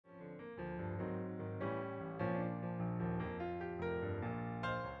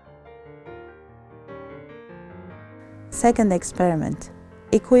Second experiment: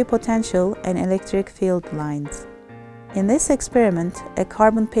 equipotential and electric field lines. In this experiment, a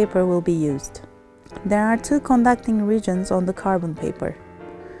carbon paper will be used. There are two conducting regions on the carbon paper.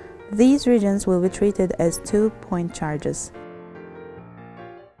 These regions will be treated as 2 point charges.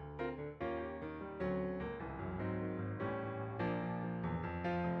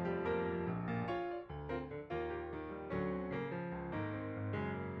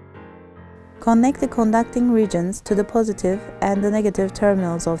 Connect the conducting regions to the positive and the negative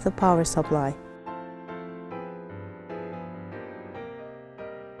terminals of the power supply.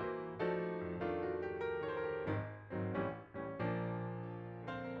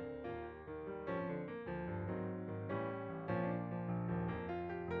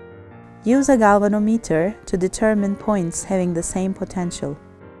 Use a galvanometer to determine points having the same potential.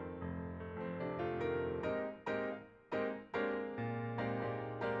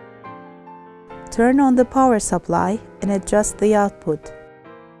 Turn on the power supply and adjust the output.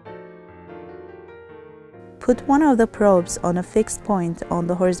 Put one of the probes on a fixed point on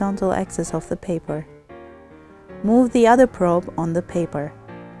the horizontal axis of the paper. Move the other probe on the paper.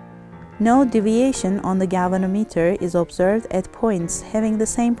 No deviation on the galvanometer is observed at points having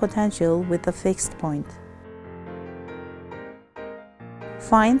the same potential with a fixed point.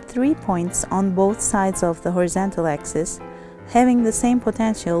 Find 3 points on both sides of the horizontal axis having the same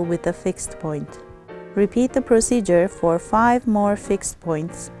potential with a fixed point. Repeat the procedure for 5 more fixed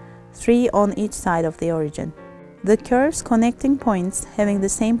points, 3 on each side of the origin. The curves connecting points having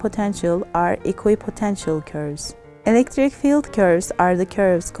the same potential are equipotential curves. Electric field curves are the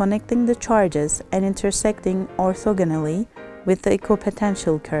curves connecting the charges and intersecting orthogonally with the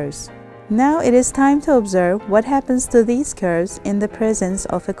equipotential curves. Now it is time to observe what happens to these curves in the presence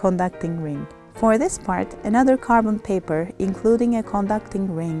of a conducting ring. For this part, another carbon paper, including a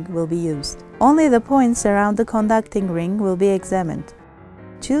conducting ring, will be used. Only the points around the conducting ring will be examined.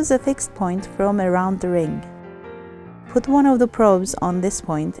 Choose a fixed point from around the ring. Put one of the probes on this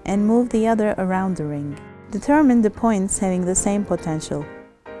point and move the other around the ring. Determine the points having the same potential.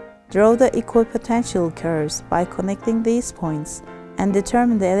 Draw the equipotential curves by connecting these points and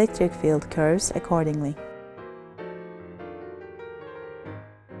determine the electric field curves accordingly.